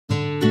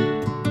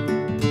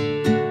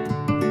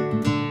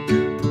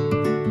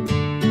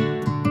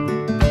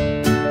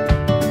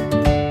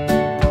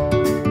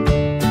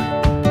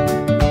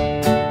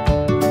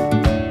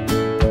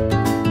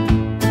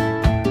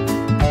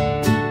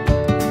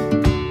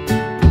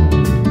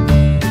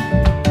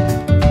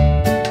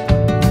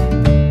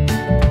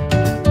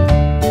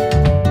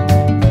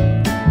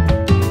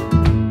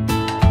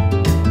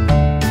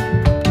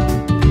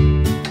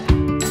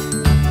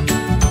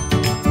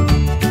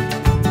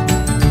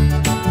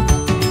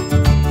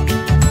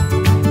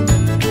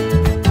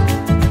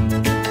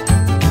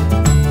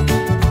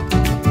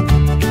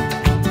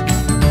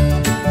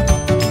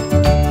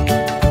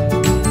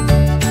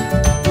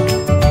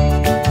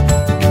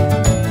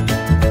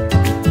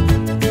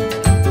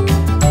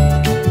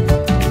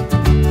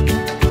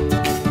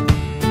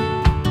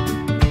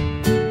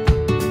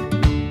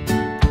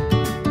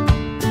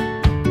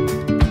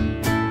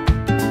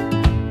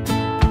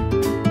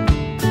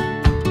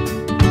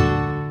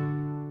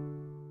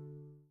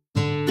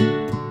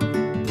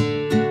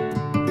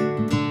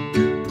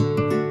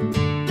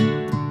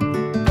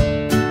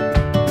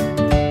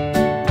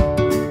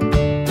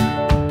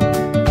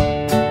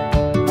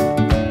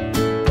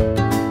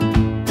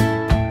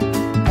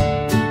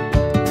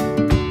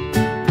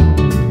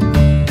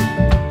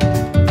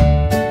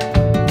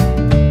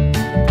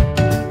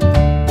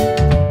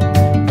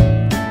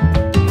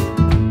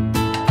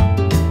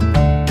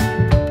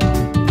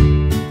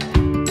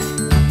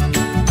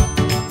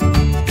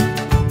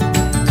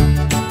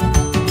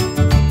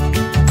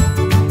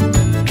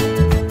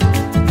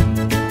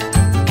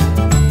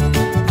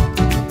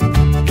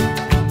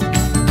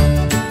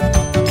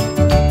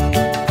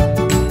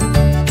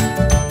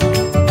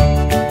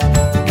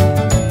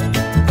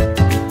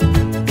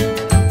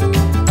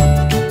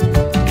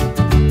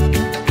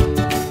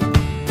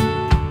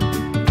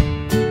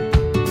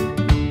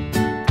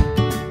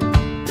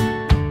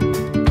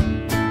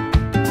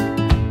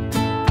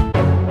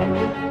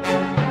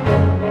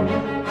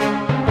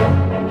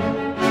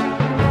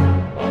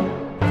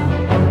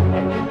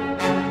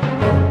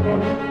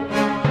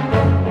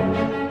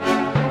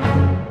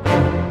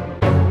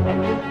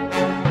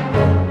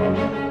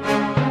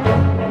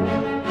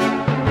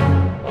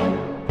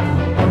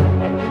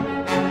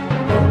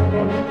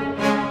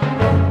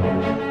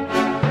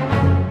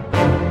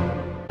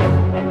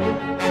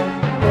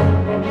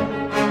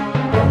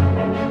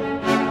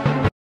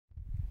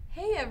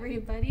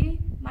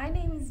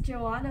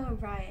Joanna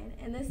O'Brien,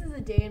 and this is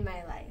a day in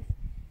my life.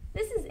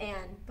 This is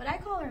Anne, but I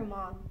call her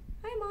Mom.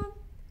 Hi, Mom.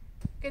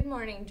 Good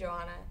morning,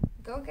 Joanna.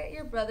 Go get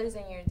your brothers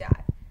and your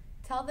dad.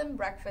 Tell them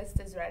breakfast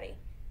is ready.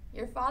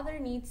 Your father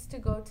needs to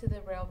go to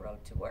the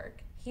railroad to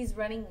work. He's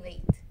running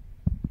late.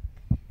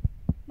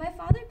 My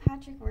father,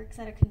 Patrick, works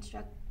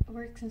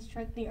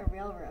constructing a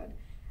railroad.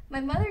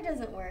 My mother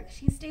doesn't work.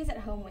 She stays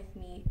at home with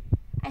me.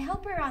 I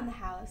help her around the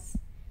house.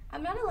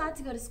 I'm not allowed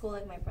to go to school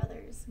like my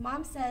brothers.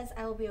 Mom says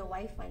I will be a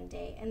wife one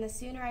day, and the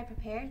sooner I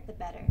prepare, the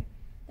better.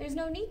 There's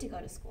no need to go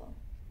to school.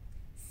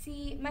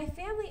 See, my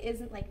family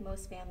isn't like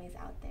most families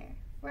out there.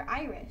 We're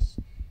Irish.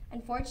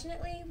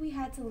 Unfortunately, we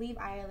had to leave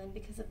Ireland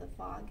because of the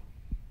fog.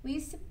 We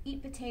used to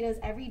eat potatoes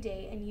every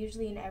day and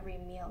usually in every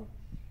meal.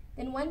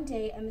 Then one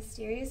day, a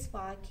mysterious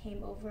fog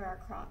came over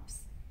our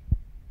crops.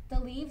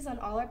 The leaves on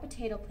all our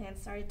potato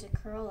plants started to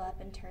curl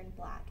up and turn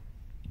black.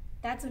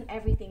 That's when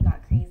everything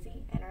got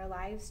crazy and our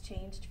lives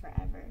changed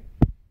forever.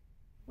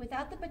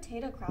 Without the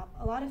potato crop,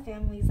 a lot of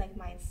families like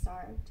mine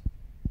starved.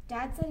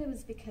 Dad said it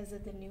was because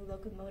of the new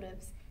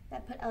locomotives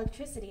that put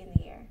electricity in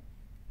the air.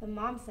 But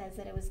Mom says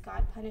that it was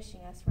God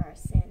punishing us for our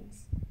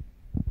sins.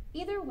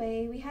 Either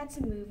way, we had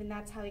to move, and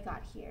that's how we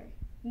got here,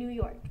 New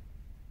York.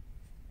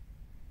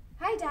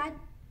 Hi, Dad.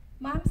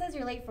 Mom says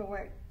you're late for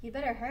work. You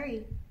better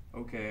hurry.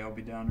 Okay, I'll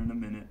be down in a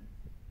minute.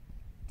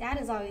 Dad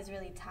is always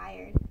really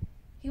tired.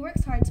 He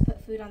works hard to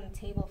put food on the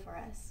table for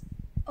us.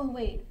 Oh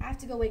wait, I have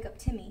to go wake up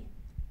Timmy.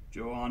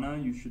 Joanna,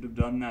 you should have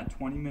done that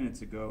 20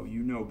 minutes ago.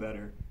 You know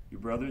better.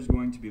 Your brother's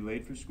going to be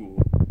late for school.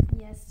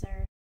 Yes,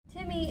 sir.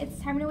 Timmy, it's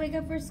time to wake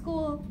up for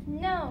school.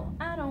 No,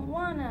 I don't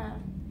wanna.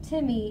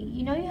 Timmy,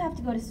 you know you have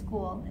to go to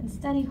school and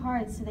study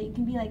hard so that you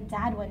can be like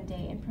Dad one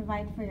day and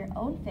provide for your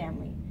own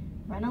family.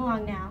 Run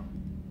along now.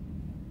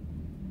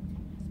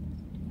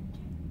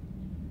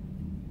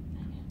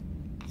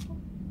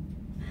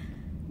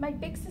 My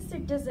big sister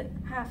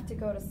doesn't have to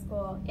go to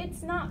school.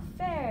 It's not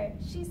fair.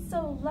 She's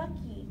so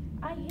lucky.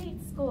 I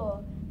hate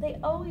school. They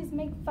always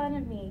make fun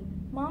of me.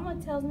 Mama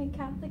tells me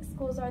Catholic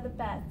schools are the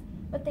best,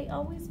 but they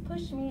always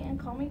push me and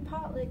call me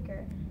pot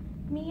licker.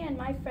 Me and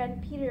my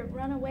friend Peter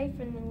run away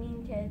from the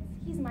mean kids.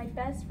 He's my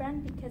best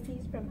friend because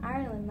he's from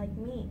Ireland like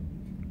me.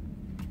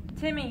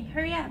 Timmy,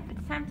 hurry up.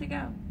 It's time to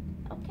go.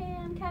 Okay,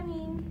 I'm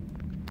coming.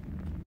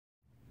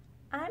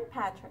 I'm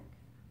Patrick.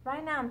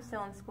 Right now I'm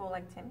still in school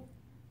like Timmy.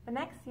 But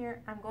next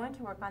year, I'm going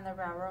to work on the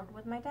railroad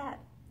with my dad.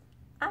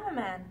 I'm a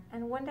man,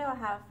 and one day I'll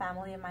have a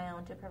family of my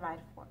own to provide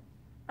for.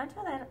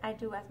 Until then, I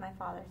do as my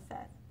father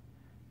says.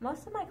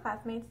 Most of my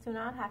classmates do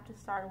not have to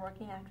start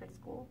working after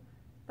school,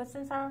 but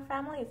since our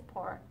family is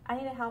poor, I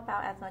need to help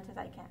out as much as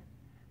I can,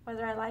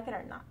 whether I like it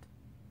or not.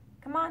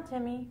 Come on,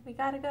 Timmy, we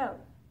gotta go.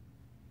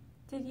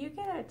 Did you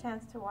get a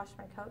chance to wash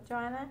my coat,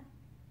 Joanna?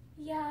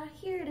 Yeah,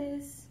 here it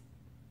is.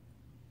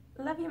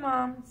 Love you,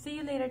 Mom. See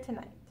you later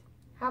tonight.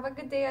 Have a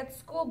good day at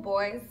school,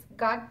 boys.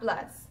 God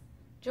bless.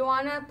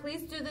 Joanna,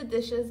 please do the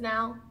dishes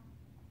now.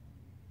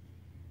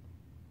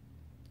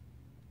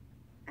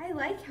 I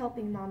like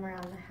helping Mom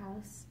around the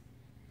house.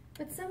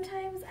 But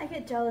sometimes I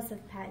get jealous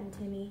of Pat and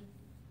Timmy.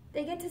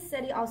 They get to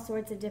study all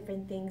sorts of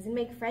different things and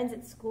make friends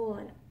at school,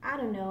 and I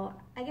don't know,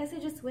 I guess I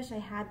just wish I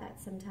had that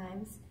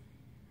sometimes.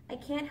 I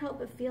can't help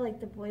but feel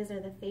like the boys are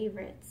the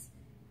favorites.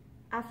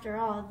 After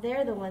all,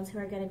 they're the ones who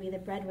are going to be the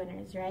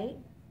breadwinners, right?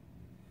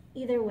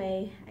 Either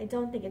way, I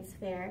don't think it's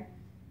fair.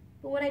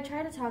 But when I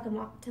try to talk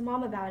to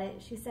Mom about it,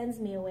 she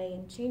sends me away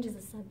and changes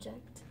the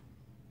subject.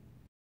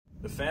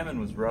 The famine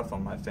was rough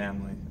on my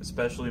family,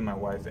 especially my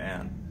wife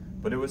Anne,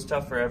 but it was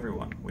tough for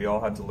everyone. We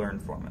all had to learn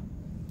from it.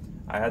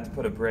 I had to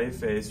put a brave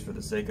face for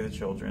the sake of the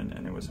children,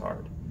 and it was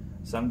hard.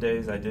 Some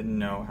days I didn't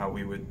know how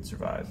we would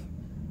survive.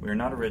 We are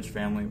not a rich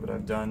family, but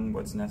I've done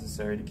what's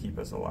necessary to keep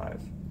us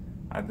alive.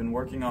 I've been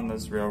working on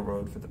this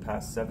railroad for the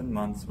past 7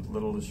 months with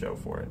little to show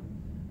for it.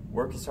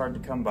 Work is hard to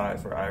come by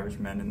for Irish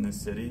men in this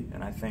city,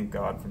 and I thank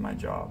God for my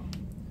job.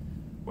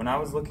 When I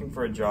was looking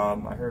for a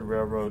job, I heard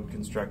railroad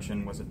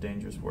construction was a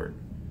dangerous work.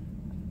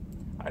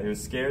 I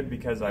was scared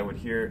because I would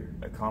hear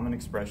a common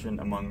expression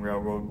among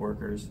railroad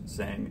workers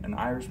saying an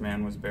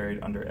Irishman was buried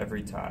under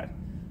every tie.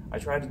 I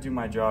tried to do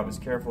my job as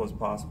careful as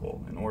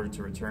possible in order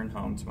to return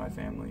home to my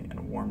family and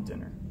a warm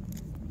dinner.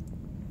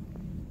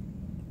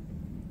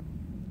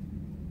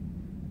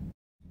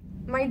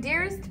 My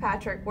dearest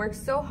Patrick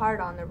works so hard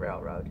on the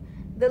railroad.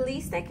 The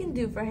least I can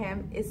do for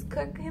him is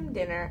cook him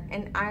dinner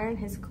and iron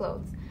his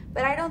clothes,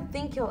 but I don't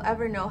think he'll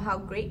ever know how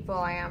grateful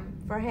I am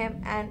for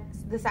him and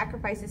the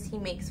sacrifices he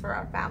makes for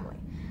our family.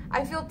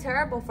 I feel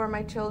terrible for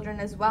my children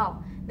as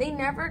well. They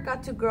never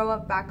got to grow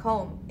up back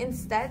home.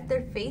 Instead,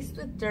 they're faced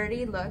with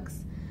dirty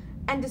looks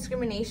and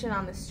discrimination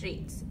on the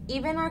streets.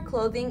 Even our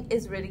clothing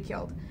is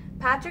ridiculed.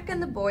 Patrick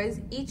and the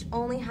boys each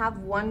only have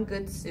one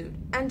good suit,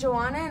 and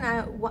Joanna and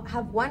I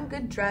have one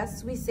good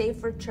dress we save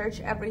for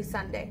church every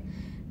Sunday.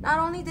 Not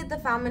only did the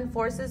famine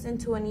force us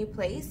into a new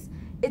place,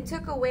 it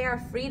took away our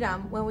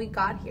freedom when we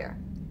got here.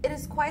 It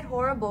is quite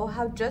horrible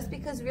how just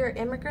because we are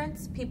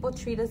immigrants, people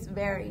treat us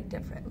very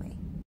differently.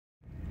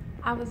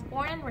 I was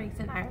born and raised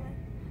in Ireland.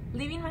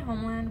 Leaving my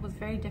homeland was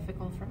very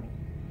difficult for me.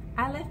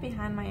 I left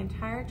behind my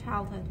entire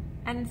childhood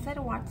and instead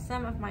watched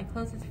some of my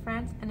closest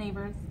friends and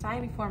neighbors die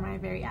before my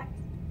very eyes.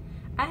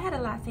 I had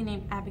a lassie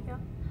named Abigail,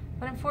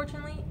 but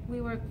unfortunately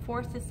we were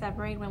forced to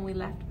separate when we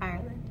left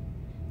Ireland.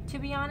 To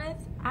be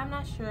honest, I'm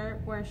not sure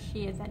where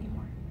she is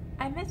anymore.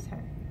 I miss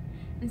her.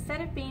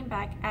 Instead of being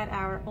back at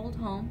our old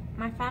home,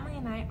 my family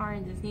and I are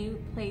in this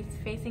new place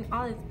facing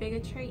all this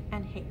bigotry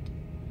and hate.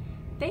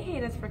 They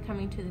hate us for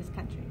coming to this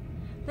country.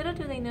 Little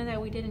do they know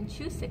that we didn't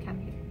choose to come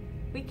here.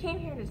 We came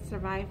here to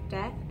survive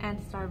death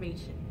and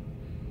starvation.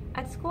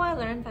 At school, I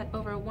learned that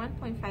over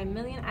 1.5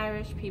 million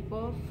Irish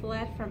people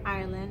fled from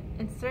Ireland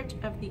in search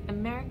of the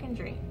American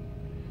dream.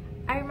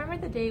 I remember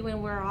the day when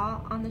we were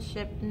all on the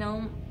ship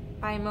known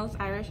by most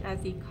Irish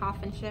as the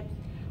coffin ship,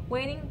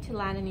 waiting to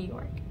land in New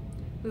York.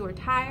 We were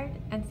tired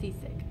and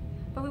seasick,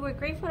 but we were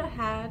grateful to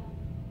have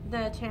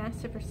the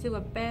chance to pursue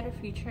a better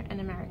future in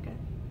America.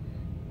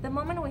 The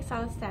moment we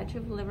saw the Statue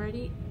of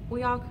Liberty,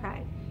 we all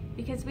cried,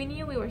 because we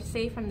knew we were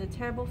safe from the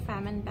terrible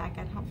famine back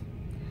at home.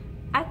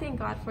 I thank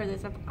God for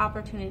this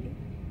opportunity,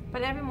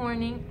 but every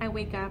morning I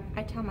wake up,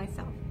 I tell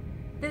myself,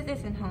 this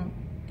isn't home.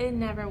 It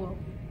never will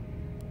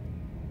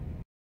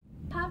be.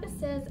 Papa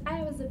says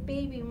I was a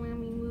baby when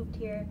we moved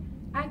here.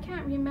 I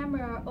can't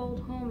remember our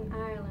old home in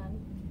Ireland.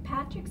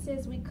 Patrick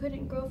says we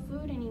couldn't grow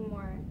food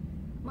anymore.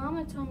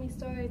 Mama told me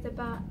stories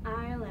about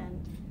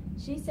Ireland.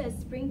 She says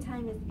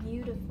springtime is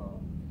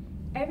beautiful.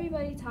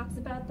 Everybody talks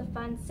about the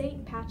fun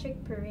St.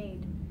 Patrick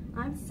Parade.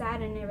 I'm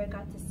sad I never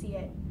got to see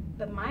it,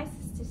 but my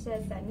sister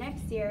says that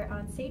next year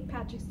on St.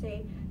 Patrick's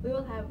Day, we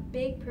will have a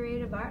big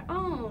parade of our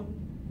own.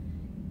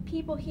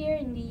 People here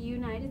in the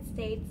United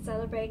States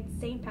celebrate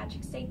St.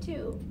 Patrick's Day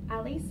too.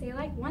 At least they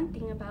like one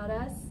thing about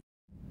us.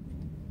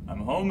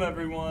 I'm home,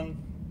 everyone.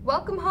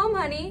 Welcome home,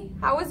 honey.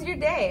 How was your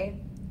day?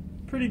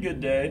 Pretty good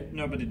day.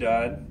 Nobody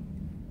died.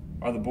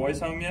 Are the boys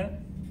home yet?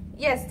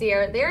 Yes,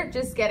 dear. They're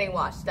just getting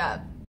washed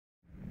up.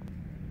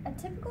 A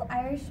typical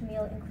Irish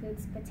meal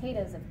includes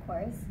potatoes, of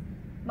course.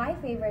 My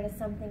favorite is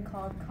something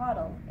called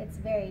caudle. It's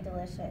very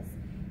delicious.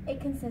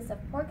 It consists of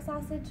pork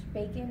sausage,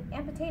 bacon,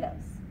 and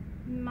potatoes.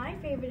 My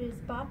favorite is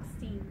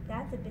boxty.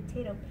 That's a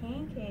potato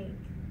pancake.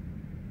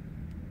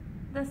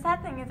 The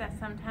sad thing is that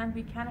sometimes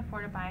we can't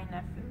afford to buy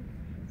enough food,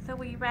 so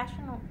we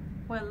ration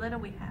what little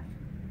we have.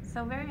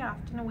 So very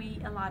often we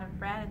eat a lot of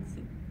bread and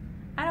soup.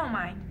 I don't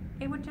mind.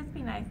 It would just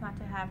be nice not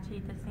to have to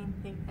eat the same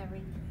thing every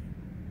day.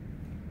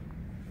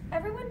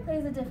 Everyone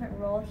plays a different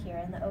role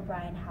here in the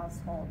O'Brien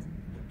household,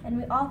 and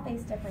we all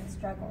face different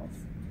struggles.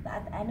 But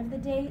at the end of the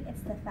day,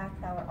 it's the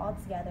fact that we're all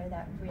together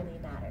that really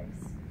matters.